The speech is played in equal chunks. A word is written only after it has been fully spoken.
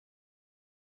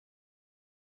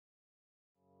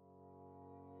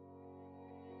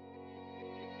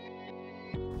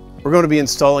We're going to be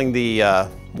installing the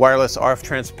wireless RF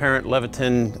transparent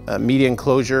Leviton media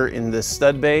enclosure in this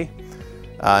stud bay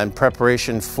in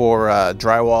preparation for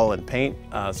drywall and paint.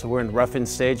 So we're in the rough-in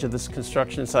stage of this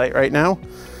construction site right now.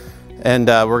 And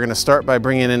we're going to start by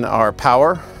bringing in our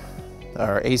power,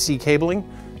 our AC cabling,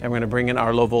 and we're going to bring in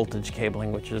our low voltage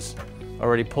cabling, which is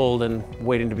already pulled and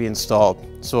waiting to be installed.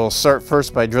 So we'll start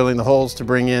first by drilling the holes to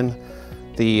bring in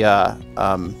the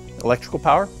electrical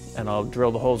power, and I'll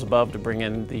drill the holes above to bring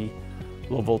in the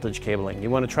low voltage cabling. You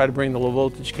want to try to bring the low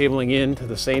voltage cabling into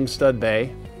the same stud bay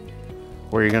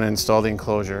where you're going to install the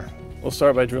enclosure. We'll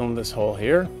start by drilling this hole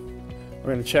here.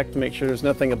 We're going to check to make sure there's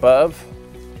nothing above,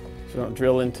 so don't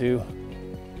drill into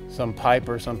some pipe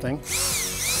or something.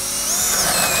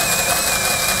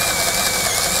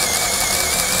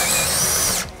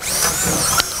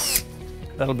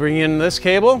 That'll bring in this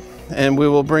cable, and we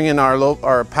will bring in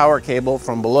our power cable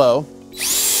from below.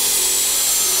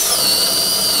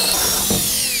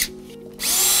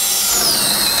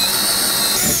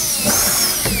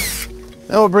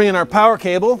 Then we'll bring in our power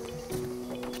cable,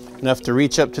 enough to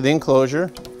reach up to the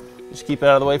enclosure. Just keep it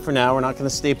out of the way for now. We're not going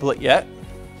to staple it yet.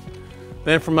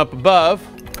 Then from up above,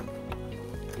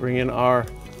 bring in our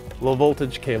low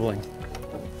voltage cabling.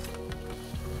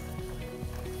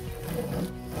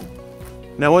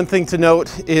 Now, one thing to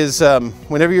note is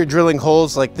whenever you're drilling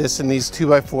holes like this in these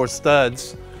 2x4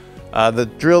 studs, the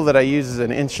drill that I use is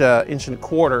an inch and a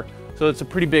quarter, so it's a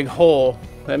pretty big hole.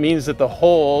 That means that the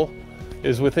hole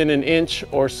is within an inch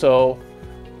or so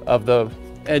of the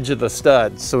edge of the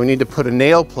stud. So we need to put a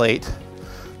nail plate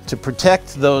to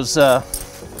protect those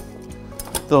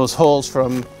holes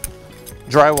from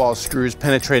drywall screws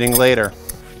penetrating later.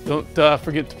 Don't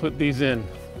forget to put these in.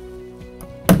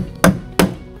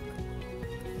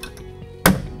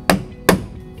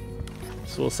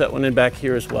 So we'll set one in back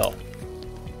here as well.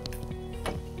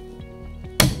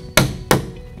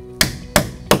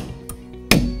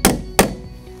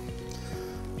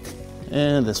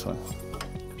 And this one.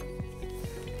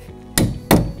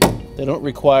 They don't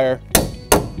require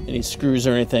any screws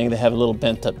or anything. They have a little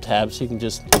bent up tab, so you can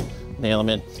just nail them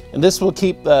in. And this will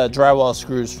keep the drywall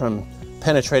screws from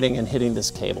penetrating and hitting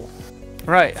this cable.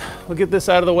 All right, we'll get this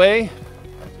out of the way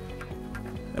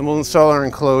and we'll install our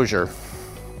enclosure.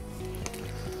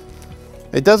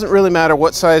 It doesn't really matter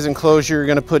what size enclosure you're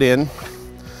going to put in,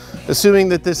 assuming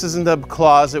that this isn't a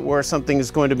closet where something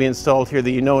is going to be installed here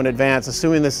that you know in advance,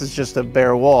 assuming this is just a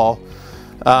bare wall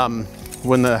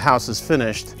when the house is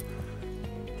finished.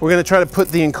 We're going to try to put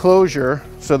the enclosure,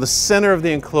 so the center of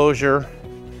the enclosure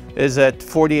is at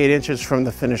 48 inches from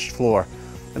the finished floor.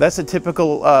 And that's a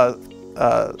typical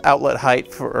outlet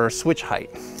height or switch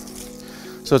height.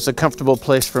 So it's a comfortable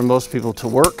place for most people to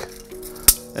work,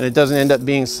 and it doesn't end up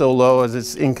being so low as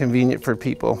it's inconvenient for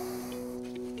people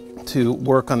to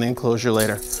work on the enclosure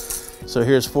later. So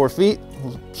here's 4 feet.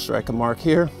 We'll strike a mark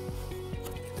here.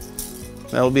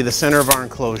 That will be the center of our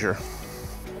enclosure.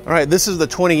 All right, this is the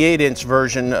 28-inch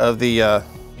version of the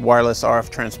wireless RF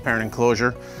transparent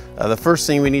enclosure. The first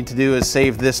thing we need to do is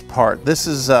save this part. This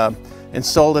is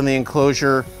installed in the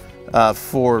enclosure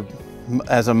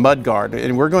as a mud guard,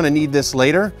 and we're going to need this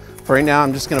later. For right now,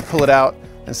 I'm just going to pull it out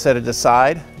and set it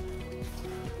aside,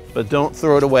 but don't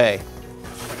throw it away.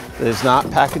 It is not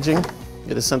packaging.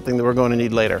 It is something that we're going to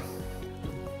need later.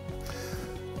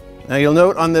 Now you'll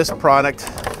note on this product,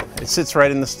 it sits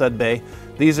right in the stud bay.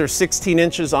 These are 16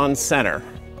 inches on center.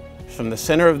 From the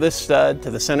center of this stud to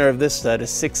the center of this stud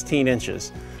is 16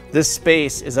 inches. This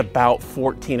space is about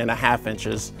 14.5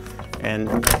 inches, and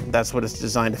that's what it's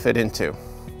designed to fit into.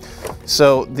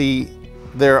 So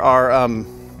there are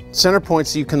center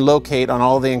points you can locate on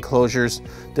all the enclosures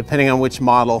depending on which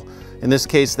model. In this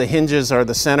case, the hinges are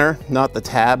the center, not the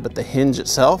tab, but the hinge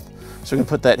itself. So we can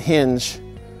put that hinge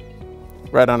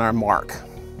right on our mark.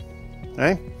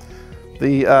 Okay?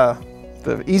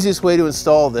 The easiest way to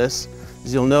install this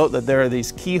is you'll note that there are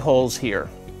these keyholes here.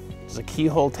 There's a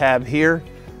keyhole tab here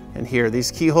and here. These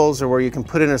keyholes are where you can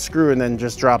put in a screw and then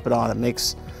just drop it on. It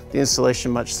makes the installation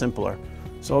much simpler.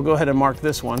 So I'll go ahead and mark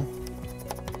this one.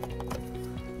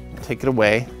 Take it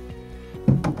away.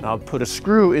 And I'll put a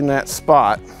screw in that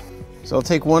spot. So I'll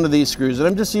take one of these screws, and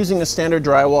I'm just using a standard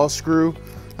drywall screw.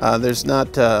 There's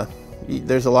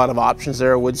a lot of options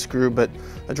there, a wood screw, but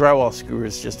a drywall screw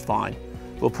is just fine.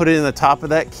 We'll put it in the top of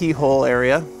that keyhole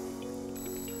area.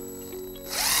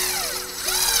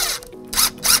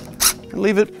 And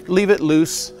leave it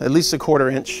loose, at least a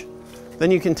 1/4 inch. Then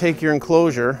you can take your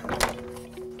enclosure,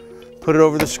 put it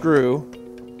over the screw,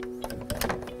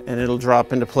 and it'll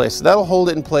drop into place. So that'll hold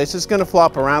it in place. It's going to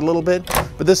flop around a little bit,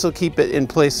 but this will keep it in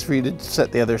place for you to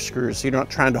set the other screws. So you're not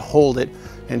trying to hold it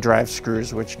and drive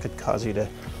screws, which could cause you to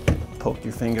poke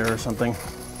your finger or something.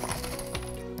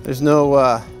 There's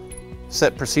no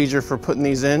set procedure for putting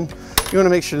these in. You want to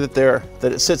make sure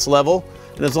that it sits level,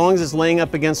 and as long as it's laying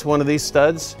up against one of these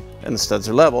studs and the studs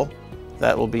are level,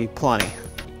 that will be plenty.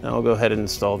 Now we'll go ahead and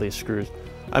install these screws.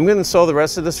 I'm going to install the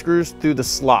rest of the screws through the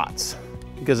slots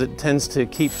because it tends to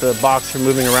keep the box from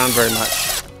moving around very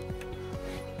much.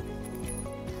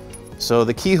 So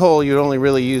the keyhole you'd only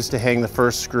really use to hang the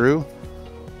first screw,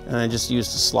 and I just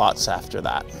use the slots after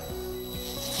that.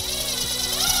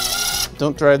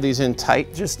 Don't drive these in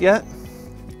tight just yet.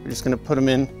 We're just going to put them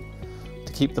in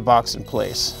to keep the box in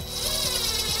place.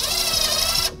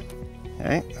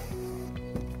 Okay.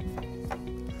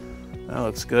 That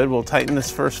looks good. We'll tighten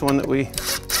this first one that we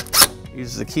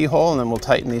use the keyhole, and then we'll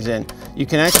tighten these in. You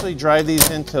can actually drive these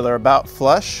in till they're about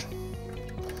flush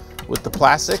with the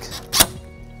plastic.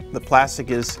 The plastic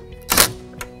is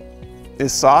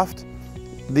soft.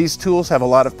 These tools have a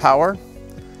lot of power.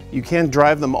 You can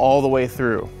drive them all the way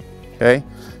through. Okay,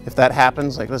 if that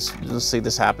happens, like let's see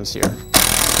this happens here.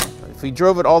 If we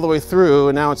drove it all the way through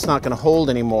and now it's not going to hold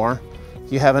anymore,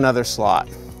 you have another slot.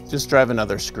 Just drive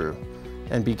another screw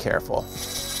and be careful.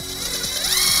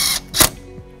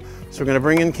 So we're going to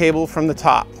bring in cable from the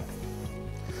top.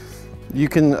 You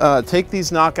can take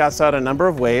these knockouts out a number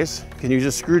of ways. You can use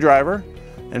a screwdriver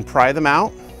and pry them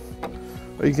out,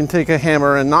 or you can take a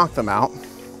hammer and knock them out,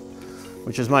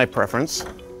 which is my preference.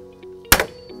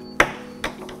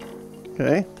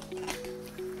 Okay.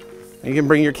 You can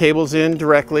bring your cables in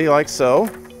directly like so.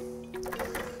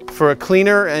 For a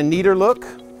cleaner and neater look,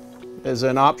 as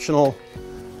an optional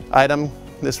item,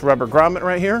 this rubber grommet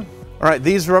right here. All right,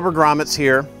 these rubber grommets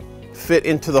here fit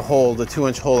into the hole, the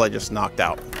 2-inch hole I just knocked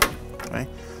out. Okay?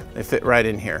 They fit right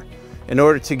in here. In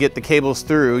order to get the cables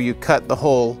through, you cut the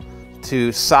hole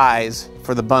to size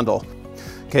for the bundle.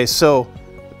 Okay, so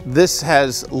this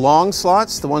has long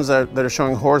slots, the ones that are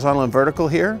showing horizontal and vertical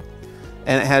here,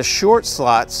 and it has short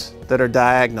slots that are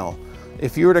diagonal.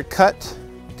 If you were to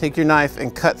take your knife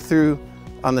and cut through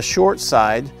on the short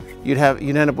side, you'd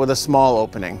end up with a small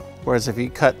opening. Whereas if you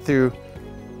cut through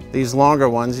these longer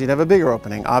ones, you'd have a bigger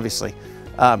opening, obviously.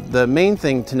 The main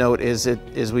thing to note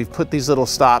is we've put these little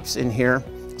stops in here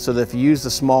so that if you use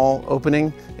the small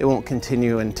opening, it won't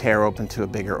continue and tear open to a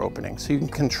bigger opening. So you can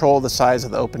control the size of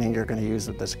the opening you're going to use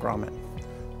with this grommet.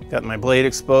 Got my blade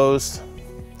exposed.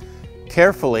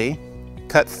 Carefully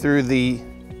cut through the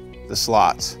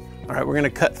slots. All right, we're going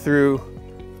to cut through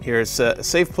here. It's a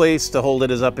safe place to hold it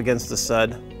is up against the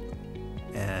stud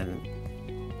and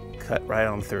cut right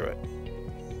on through it.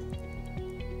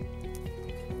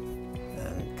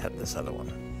 And cut this other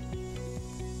one.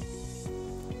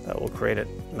 That will create a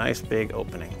nice big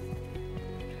opening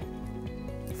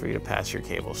for you to pass your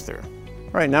cables through.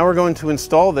 All right, now we're going to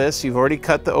install this. You've already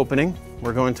cut the opening.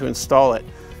 We're going to install it.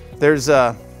 They're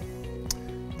a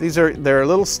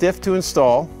little stiff to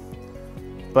install,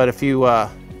 but if you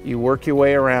work your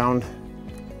way around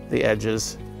the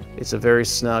edges, it's a very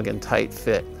snug and tight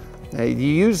fit. Now, you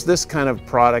use this kind of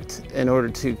product in order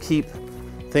to keep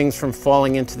things from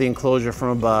falling into the enclosure from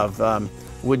above,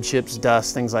 wood chips,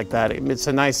 dust, things like that. It's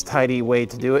a nice, tidy way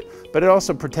to do it, but it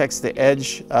also protects the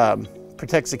edge,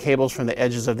 protects the cables from the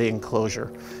edges of the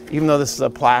enclosure. Even though this is a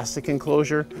plastic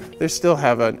enclosure, they still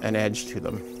have an edge to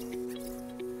them.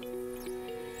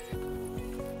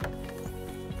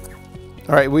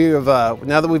 All right, we have,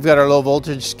 now that we've got our low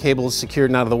voltage cables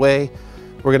secured and out of the way,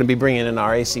 we're going to be bringing in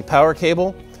our AC power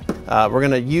cable. We're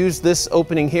going to use this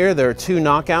opening here. There are 2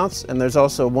 knockouts, and there's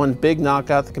also one big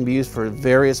knockout that can be used for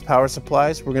various power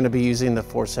supplies. We're going to be using the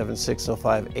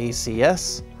 47605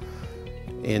 ACS,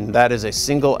 and that is a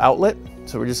single outlet.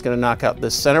 So we're just going to knock out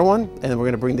this center one, and then we're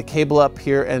going to bring the cable up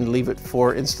here and leave it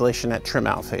for installation at trim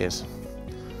out phase.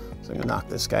 So I'm going to knock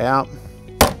this guy out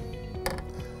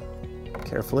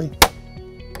carefully.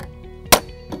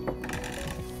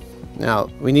 Now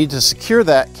we need to secure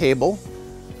that cable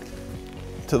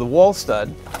to the wall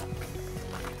stud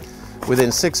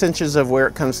within 6 inches of where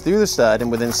it comes through the stud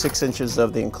and within 6 inches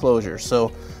of the enclosure.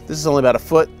 So this is only about 1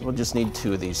 foot. We'll just need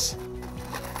 2 of these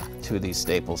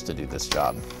staples to do this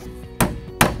job.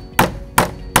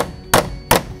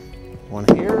 One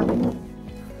here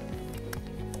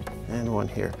and one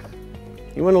here.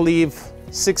 You want to leave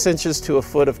 6 inches to 1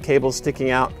 foot of cable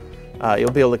sticking out. You'll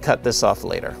be able to cut this off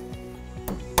later.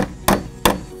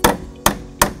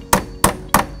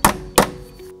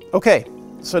 Okay,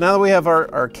 so now that we have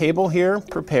our cable here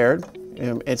prepared,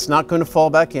 it's not going to fall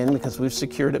back in because we've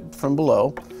secured it from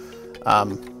below.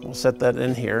 We'll set that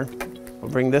in here.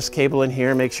 We'll bring this cable in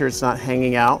here, make sure it's not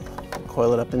hanging out,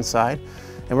 coil it up inside.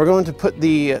 And we're going to put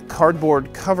the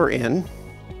cardboard cover in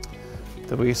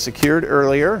that we secured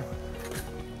earlier,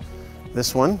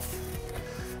 this one.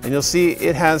 And you'll see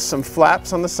it has some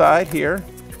flaps on the side here.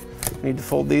 We need to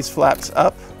fold these flaps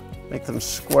up, make them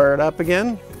square it up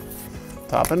again,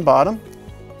 top and bottom.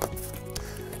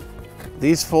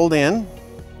 These fold in,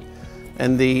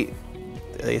 and the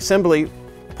assembly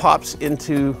pops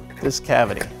into this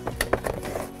cavity.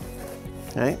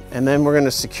 Okay? And then we're going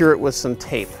to secure it with some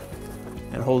tape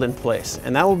and hold in place.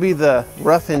 And that will be the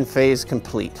rough-in phase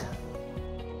complete.